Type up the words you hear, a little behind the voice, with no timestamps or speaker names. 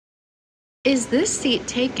Is This Seat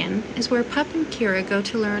Taken is where Pup and Kira go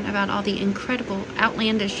to learn about all the incredible,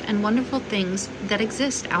 outlandish, and wonderful things that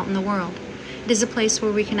exist out in the world. It is a place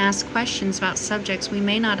where we can ask questions about subjects we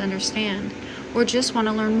may not understand or just want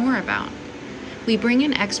to learn more about. We bring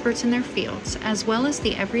in experts in their fields, as well as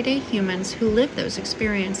the everyday humans who live those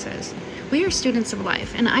experiences. We are students of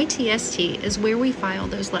life, and ITST is where we file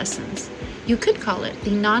those lessons. You could call it the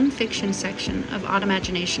nonfiction section of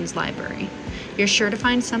Automagination's library. You're sure to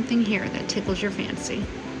find something here that tickles your fancy.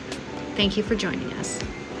 Thank you for joining us.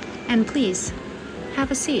 And please, have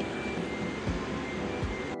a seat.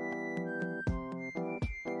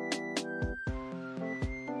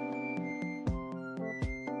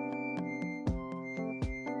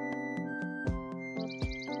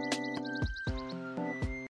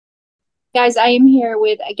 Guys, I am here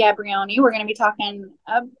with Gabrioni. We're going to be talking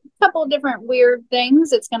a couple of different weird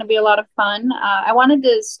things. It's going to be a lot of fun. I wanted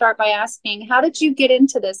to start by asking, how did you get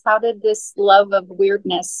into this? How did this love of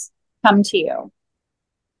weirdness come to you?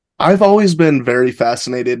 I've always been very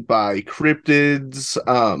fascinated by cryptids,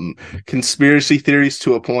 conspiracy theories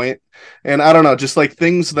to a point, and I don't know, just like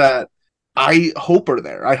things that I hope are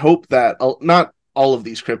there. I hope that not all of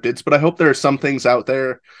these cryptids, but I hope there are some things out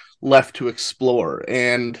there left to explore,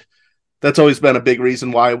 and that's always been a big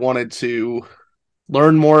reason why I wanted to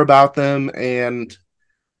learn more about them and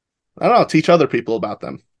I don't know, teach other people about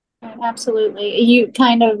them. Absolutely. You're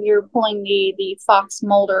pulling the Fox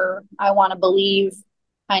Mulder, I want to believe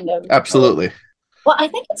kind of. Absolutely. Well, I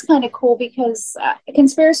think it's kind of cool because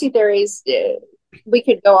conspiracy theories, we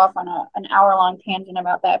could go off on an hour long tangent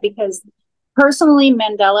about that because personally,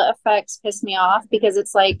 Mandela effects piss me off because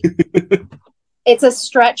it's like, it's a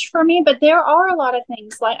stretch for me, but there are a lot of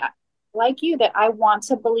things like you that I want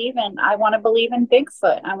to believe in. I want to believe in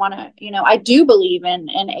Bigfoot. I want to, I do believe in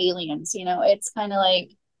aliens. It's kind of like,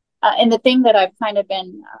 and the thing that I've kind of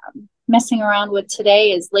been messing around with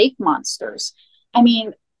today is lake monsters. I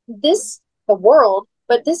mean, the world,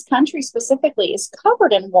 but this country specifically is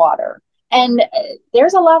covered in water. And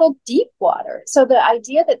there's a lot of deep water. So the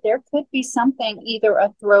idea that there could be something, either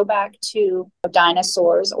a throwback to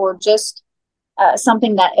dinosaurs or just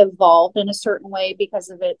something that evolved in a certain way because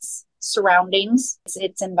of its surroundings,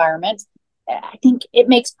 its environment, I think it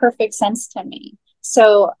makes perfect sense to me.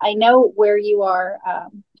 So I know where you are,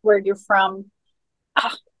 where you're from.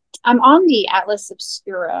 Ah, I'm on the Atlas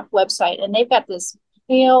Obscura website, and they've got this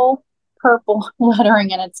pale purple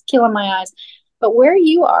lettering, and it's killing my eyes. But where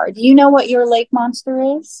you are, do you know what your lake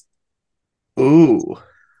monster is? Ooh,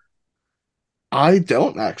 I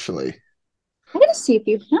don't actually. I'm going to see if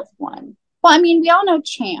you have one. Well, I mean, we all know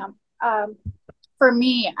Champ. For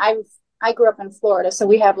me, I grew up in Florida, so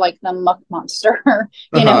we have like the muck monster.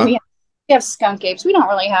 Uh-huh. We have skunk apes. We don't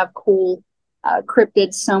really have cool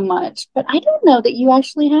cryptids so much, but I don't know that you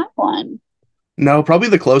actually have one. No, probably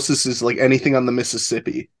the closest is like anything on the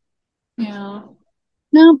Mississippi. Yeah.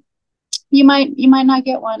 No, you might not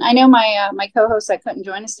get one. I know my co-host that couldn't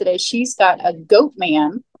join us today. She's got a goat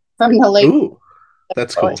man from the Lake Ooh,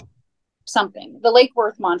 that's or cool. something, the Lake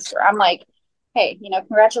Worth monster. I'm like, hey,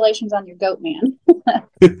 congratulations on your goat man.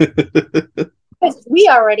 We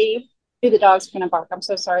already do the dog's gonna bark. I'm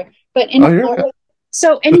so sorry, but in Oh, you're good. Florida.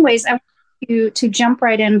 So, anyways, I want you to jump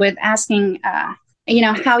right in with asking,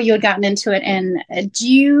 how you had gotten into it, and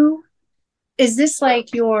is this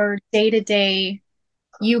like your day to day?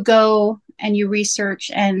 You go and you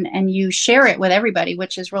research and you share it with everybody,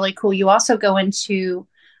 which is really cool. You also go into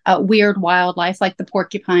weird wildlife like the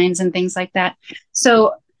porcupines and things like that.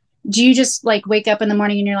 So, do you just like wake up in the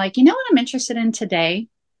morning and you're like, what I'm interested in today?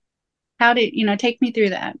 How did take me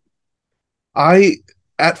through that? I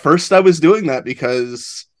at first I was doing that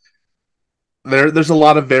because there's a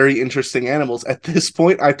lot of very interesting animals. At this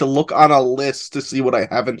point, I have to look on a list to see what I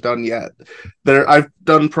haven't done yet. I've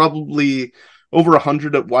done probably over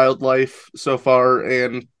 100 at wildlife so far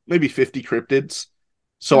and maybe 50 cryptids.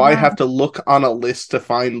 So Oh I wow. have to look on a list to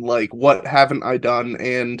find like what haven't I done,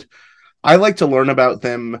 and I like to learn about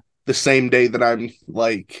them the same day that I'm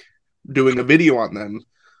like doing a video on them.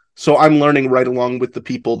 So I'm learning right along with the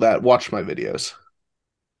people that watch my videos.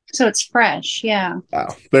 So it's fresh, yeah.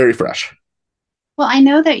 Wow, very fresh. Well, I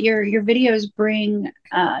know that your videos bring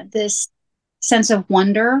this sense of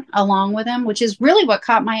wonder along with them, which is really what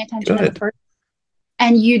caught my attention in the Good. first.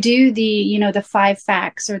 And you do the five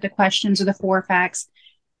facts or the questions or the four facts.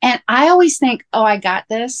 And I always think, oh, I got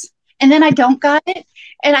this. And then I don't got it.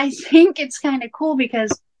 And I think it's kind of cool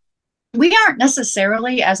because we aren't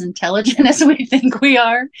necessarily as intelligent as we think we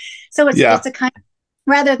are. So Yeah. it's a kind of,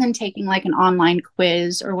 rather than taking like an online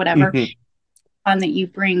quiz or whatever, Hmm. fun that you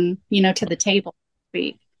bring, to the table.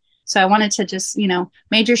 Speak. So I wanted to just,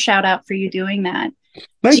 major shout out for you doing that.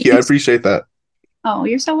 Thank you. I appreciate that. Oh,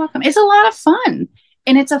 you're so welcome. It's a lot of fun.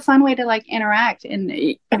 And it's a fun way to like interact. And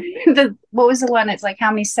what was the one? It's like, how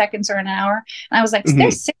many seconds are an hour? And I was like,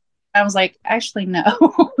 there's 6. I was like, actually, no,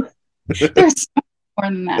 there's more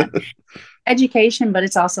than that. Education, but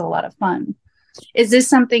it's also a lot of fun. Is this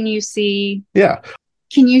something you see? Yeah.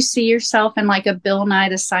 Can you see yourself in like a Bill Nye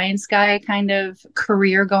the Science Guy kind of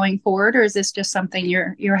career going forward? Or is this just something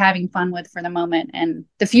you're having fun with for the moment and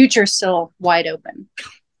the future's still wide open?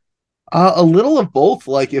 A little of both.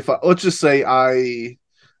 Like let's just say I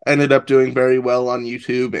ended up doing very well on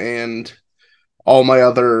YouTube and all my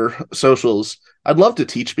other socials. I'd love to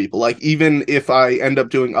teach people. Like even if I end up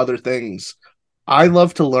doing other things, I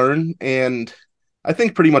love to learn, and I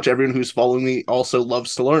think pretty much everyone who's following me also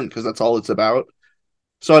loves to learn because that's all it's about.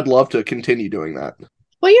 So I'd love to continue doing that.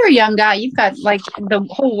 Well, you're a young guy. You've got like the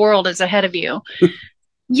whole world is ahead of you.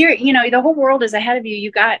 The whole world is ahead of you.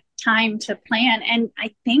 You got time to plan. And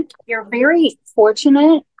I think you're very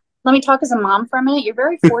fortunate. Let me talk as a mom for a minute. You're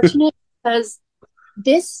very fortunate because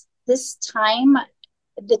this time,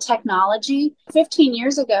 the technology 15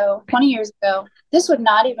 years ago, 20 years ago, this would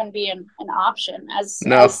not even be an option as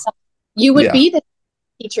you would be the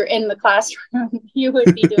teacher in the classroom. You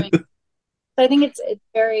would be doing. So I think it's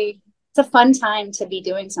a fun time to be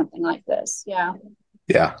doing something like this. Yeah.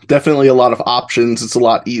 Yeah, definitely a lot of options. It's a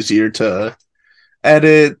lot easier to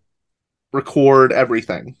edit, record,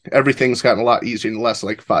 everything. Everything's gotten a lot easier in the last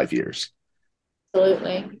like 5 years.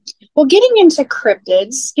 Absolutely. Well, getting into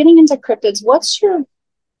cryptids, what's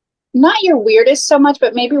not your weirdest so much,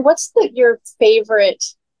 but maybe what's your favorite?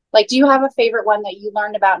 Like, do you have a favorite one that you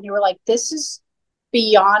learned about and you were like, this is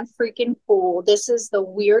beyond freaking cool. This is the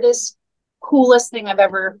weirdest, coolest thing I've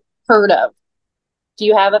ever heard of. Do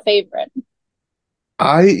you have a favorite?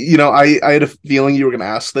 I had a feeling you were going to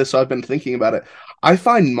ask this, so I've been thinking about it. I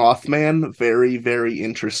find Mothman very, very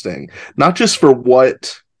interesting. Not just for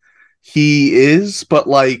what he is, but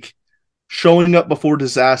like showing up before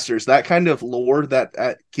disasters. That kind of lore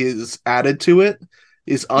that is added to it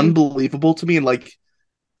is unbelievable to me, and like,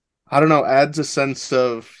 I don't know, adds a sense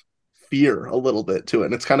of fear a little bit to it,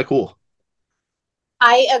 and it's kind of cool.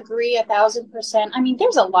 I agree 1,000%. I mean,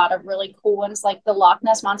 there's a lot of really cool ones, like the Loch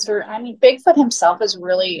Ness Monster. I mean, Bigfoot himself is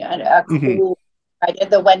really a cool idea.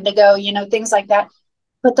 The Wendigo, things like that.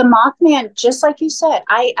 But the Mothman, just like you said,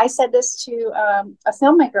 I said this to a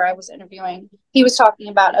filmmaker I was interviewing. He was talking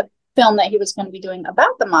about a film that he was going to be doing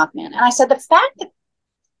about the Mothman. And I said, the fact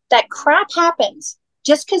that crap happens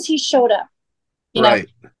just because he showed up, right.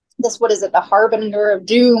 What is it? The harbinger of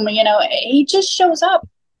doom, he just shows up.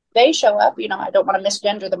 They show up, I don't want to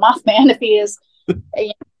misgender the Mothman if he is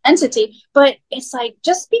an entity, but it's like,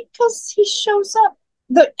 just because he shows up,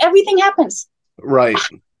 everything happens. Right.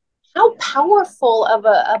 How powerful of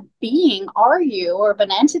a being are you, or of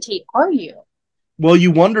an entity are you? Well,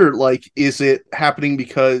 you wonder, like, is it happening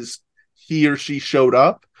because he or she showed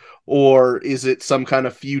up, or is it some kind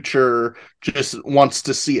of future just wants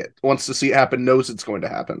to see it happen, knows it's going to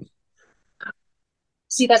happen?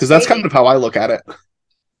 See, that's kind of how I look at it.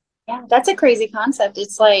 Yeah, that's a crazy concept.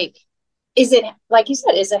 It's like, is it, like you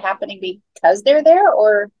said, is it happening because they're there,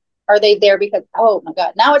 or are they there because, oh my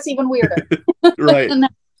God, now it's even weirder. Right.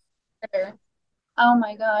 Oh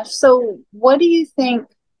my gosh. So what do you think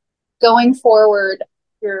going forward,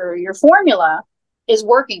 your formula is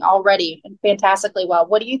working already and fantastically well?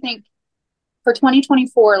 What do you think for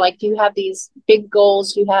 2024? Like, do you have these big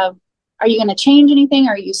goals? Are you going to change anything?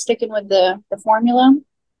 Are you sticking with the formula?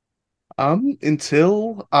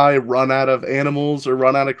 Until I run out of animals or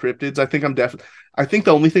run out of cryptids, I think I think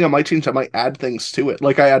the only thing I might change, I might add things to it.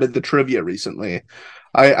 Like I added the trivia recently.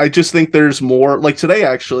 I just think there's more. Like today,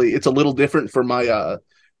 actually, it's a little different for my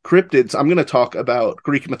cryptids. I'm going to talk about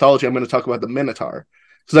Greek mythology. I'm going to talk about the Minotaur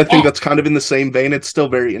because I think that's kind of in the same vein. It's still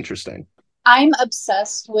very interesting. I'm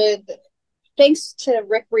obsessed with, thanks to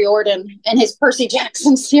Rick Riordan and his Percy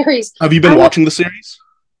Jackson series. Have you been watching the series?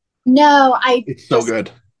 No, it's so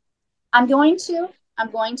good. I'm going to,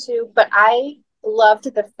 but I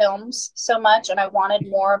loved the films so much and I wanted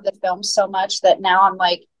more of the films so much that now I'm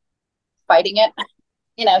like fighting it.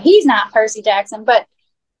 He's not Percy Jackson, but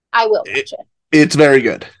I will watch it. It's very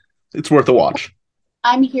good. It's worth a watch.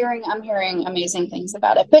 I'm hearing amazing things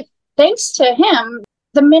about it. But thanks to him,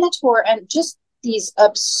 the Minotaur and just these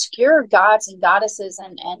obscure gods and goddesses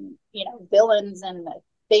and villains and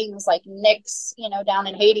things like Nyx, down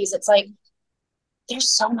in Hades, it's like, there's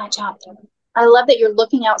so much out there. I love that you're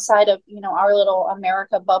looking outside of, our little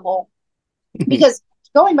America bubble. Because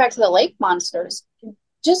going back to the lake monsters,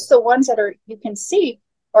 just the ones that you can see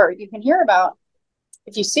or you can hear about,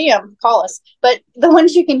 if you see them, call us. But the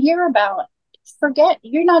ones you can hear about, forget,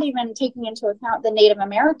 you're not even taking into account the Native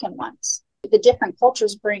American ones. The different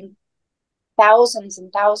cultures bring thousands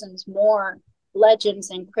and thousands more legends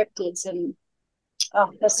and cryptids, and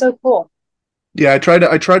oh, that's so cool. Yeah, I try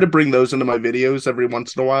to bring those into my videos every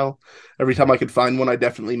once in a while. Every time I could find one, I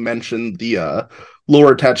definitely mention the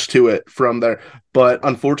lore attached to it from there. But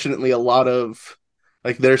unfortunately, a lot of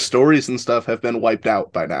like their stories and stuff have been wiped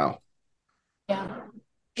out by now, Yeah, which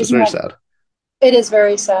is isn't very that, sad. it is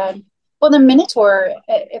very sad. Well, the Minotaur,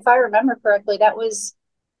 if I remember correctly, that was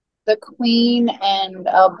the queen and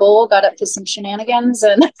a bull got up to some shenanigans,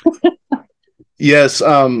 and Yes,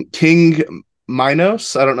 King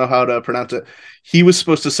Minos, I don't know how to pronounce it. He was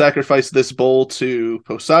supposed to sacrifice this bull to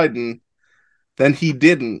Poseidon, then he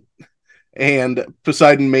didn't, and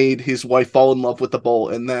Poseidon made his wife fall in love with the bull,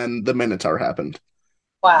 and then the Minotaur happened.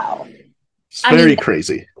 wow. It's I mean, very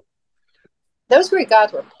crazy. those Greek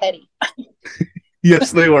gods were petty,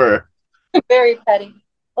 Yes, they were. very petty.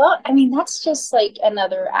 Well, I mean, that's just like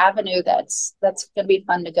another avenue that's going to be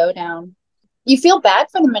fun to go down. You feel bad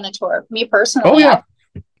for the Minotaur. Me Oh personally, yeah,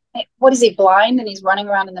 what is he, blind and he's running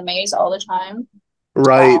around in the maze all the time?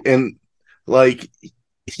 right. And like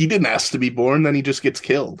he didn't ask to be born, then he just gets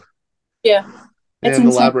killed. Yeah, it's And the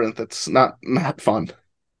insane. labyrinth, it's not fun.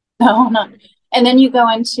 No, no. And then you go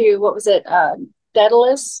into, what was it?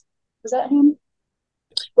 Daedalus? Was that him?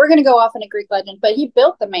 We're going to go off in a Greek legend, but he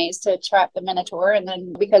built the maze to trap the Minotaur, and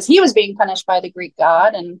then because he was being punished by the Greek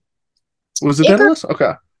god, and Was it Icarus Daedalus?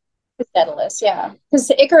 Okay. was Daedalus, yeah, because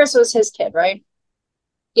Icarus was his kid, right?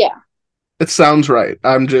 Yeah. It sounds right.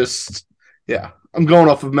 Yeah, I'm going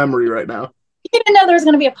off of memory right now. I didn't know there was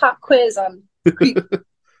going to be a pop quiz on Greek,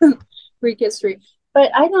 Greek history, but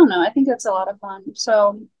I don't know. I think that's a lot of fun.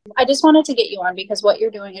 So I just wanted to get you on because what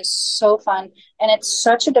you're doing is so fun, and it's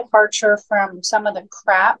such a departure from some of the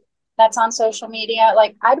crap that's on social media.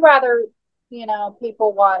 Like, I'd rather,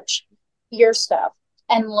 people watch your stuff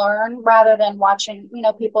and learn rather than watching,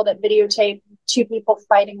 people that videotape two people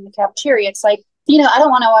fighting in the cafeteria. It's like, I don't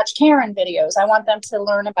want to watch Karen videos. I want them to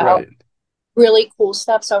learn about Right. really cool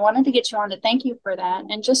stuff. So I wanted to get you on to thank you for that,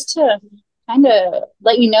 and just to kind of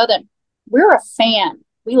let you know that we're a fan.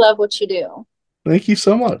 We love what you do. Thank you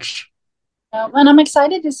so much. And I'm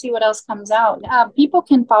excited to see what else comes out. People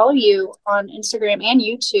can follow you on Instagram and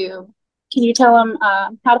YouTube. Can you tell them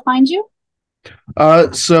how to find you?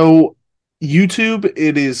 So YouTube,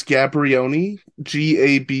 it is Gabrioni,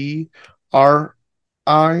 Gabrioni.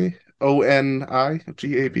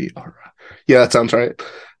 Yeah, that sounds right.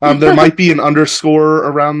 There might be an underscore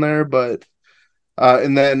around there, but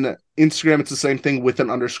and then Instagram, it's the same thing with an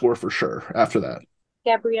underscore for sure after that.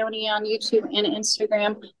 Gabrioni on YouTube and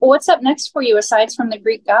Instagram. Well, what's up next for you aside from the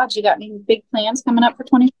Greek gods? You got any big plans coming up for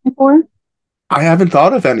 2024? I haven't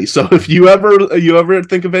thought of any. So if you ever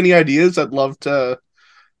think of any ideas, I'd love to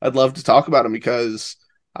talk about them because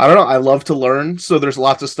I don't know, I love to learn. So there's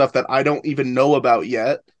lots of stuff that I don't even know about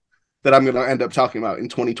yet that I'm going to end up talking about in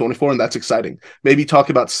 2024, and that's exciting. Maybe talk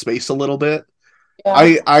about space a little bit.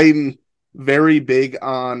 Yeah. I'm very big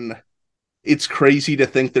on it's crazy to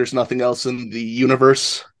think there's nothing else in the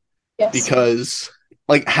universe Yes. because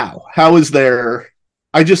like how is there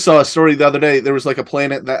I just saw a story the other day. There was like a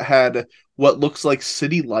planet that had what looks like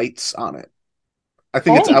city lights on it. I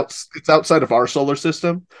think Hey. it's outside of our solar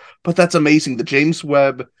system, but that's amazing. The James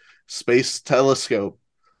Webb Space Telescope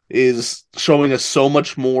is showing us so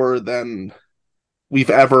much more than we've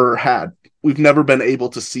ever had. We've never been able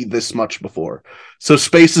to see this much before. So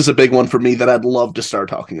space is a big one for me that I'd love to start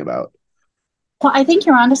talking about. Well, I think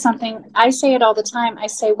you're onto something. I say it all the time. I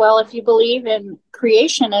say, well, if you believe in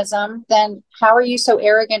creationism, then how are you so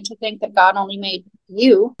arrogant to think that God only made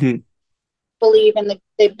you? Hmm. Believe in the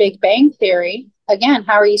Big Bang Theory. Again,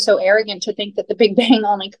 how are you so arrogant to think that the Big Bang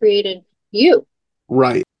only created you?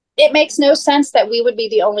 Right. It makes no sense that we would be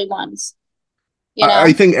the only ones,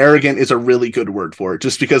 I think arrogant is a really good word for it,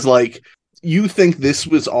 just because like you think this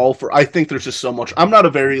was all for. I think there's just so much. I'm not a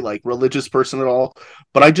very like religious person at all,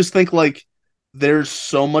 but I just think like there's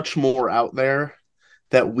so much more out there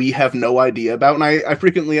that we have no idea about. And I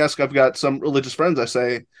frequently ask, I've got some religious friends, I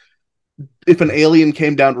say, if an alien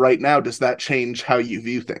came down right now, does that change how you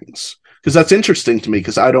view things? Because that's interesting to me,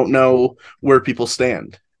 because I don't know where people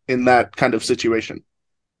stand in that kind of situation.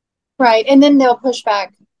 Right. And then they'll push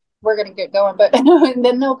back. We're going to get going, but and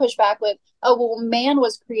then they'll push back with, oh, well, man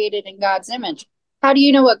was created in God's image. How do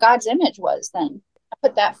you know what God's image was then? I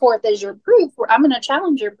put that forth as your proof. Where I'm going to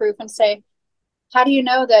challenge your proof and say, how do you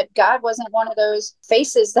know that God wasn't one of those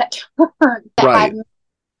faces that turned that Right. had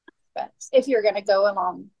aspects if you're going to go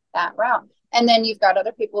along that route? And then you've got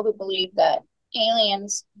other people who believe that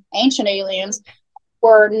aliens, ancient aliens,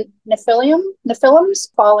 were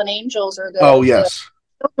Nephilims, fallen angels, or Oh, the yes.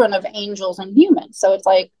 children of angels and humans. So it's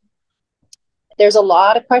like there's a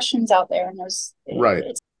lot of questions out there, and Right.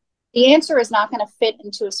 the answer is not going to fit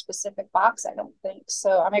into a specific box, I don't think.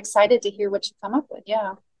 So I'm excited to hear what you come up with.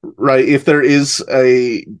 Yeah. Right. If there is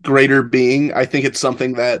a greater being, I think it's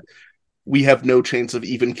something that we have no chance of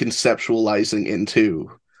even conceptualizing into.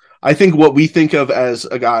 I think what we think of as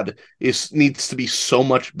a god is needs to be so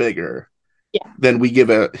much bigger Yeah. than we give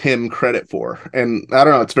him credit for. And I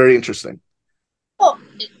don't know, it's very interesting. Well,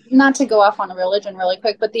 not to go off on a religion really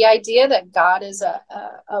quick, but the idea that God is a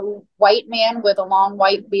white man with a long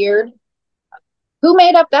white beard, who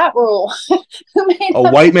made up that rule? Who made A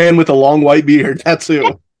up? white man with a long white beard, that's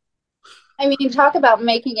who. I mean, talk about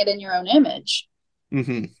making it in your own image.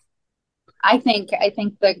 Mm-hmm. I think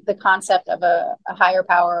the concept of a higher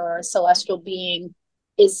power or a celestial being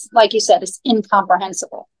is, like you said, is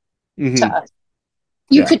incomprehensible to Mm-hmm. us.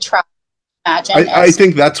 You Yeah. could try to imagine I as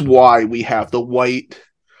think that's why we have the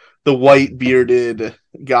white bearded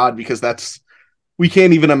god, because that's we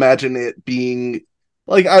can't even imagine it being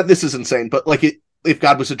like this is insane, but like it if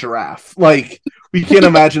God was a giraffe, like we can't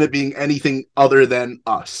imagine it being anything other than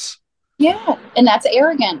us. yeah, and that's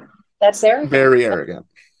arrogant. That's arrogant. Very arrogant.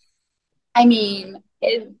 I mean,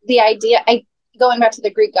 the idea. I going back to the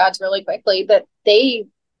Greek gods really quickly that the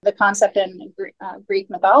concept in Greek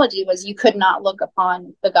mythology was you could not look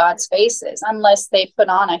upon the gods' faces unless they put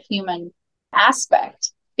on a human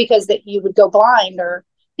aspect because that you would go blind or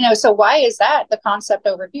so why is that the concept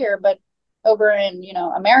over here but over in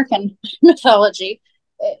American mythology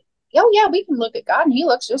oh yeah, we can look at God and he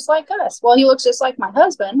looks just like us. Well, he looks just like my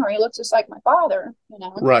husband or he looks just like my father.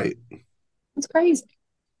 Right. It's crazy.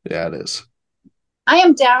 Yeah, it is. I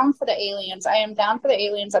am down for the aliens. I'm down for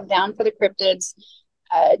the cryptids.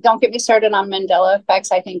 Don't get me started on Mandela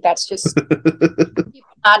effects. I think that's just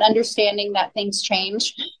not understanding that things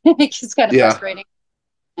change. It's kind of Yeah. frustrating.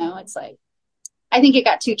 It's like I think it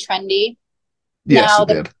got too trendy. Yes, Now it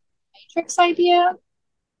the did. Matrix idea.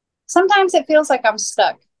 Sometimes it feels like I'm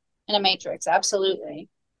stuck in a Matrix. Absolutely,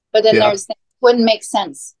 but then Yeah. there's wouldn't make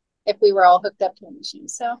sense if we were all hooked up to a machine.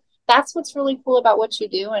 So that's what's really cool about what you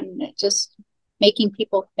do, and just making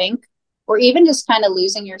people think, or even just kind of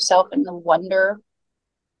losing yourself in the wonder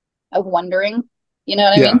of wondering. You know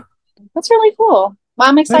what I Yeah. mean? That's really cool. Well,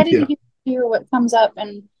 I'm Thank excited to you. hear what comes up.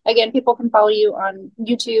 And again, people can follow you on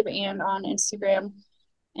YouTube and on Instagram.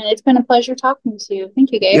 And it's been a pleasure talking to you.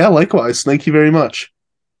 Thank you, Gabe. Yeah, likewise. Thank you very much.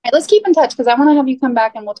 All right, let's keep in touch because I want to have you come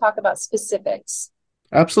back and we'll talk about specifics.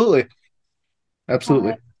 Absolutely. All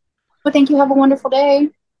Absolutely. right. Well, thank you. Have a wonderful day.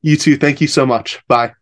 You too. Thank you so much. Bye.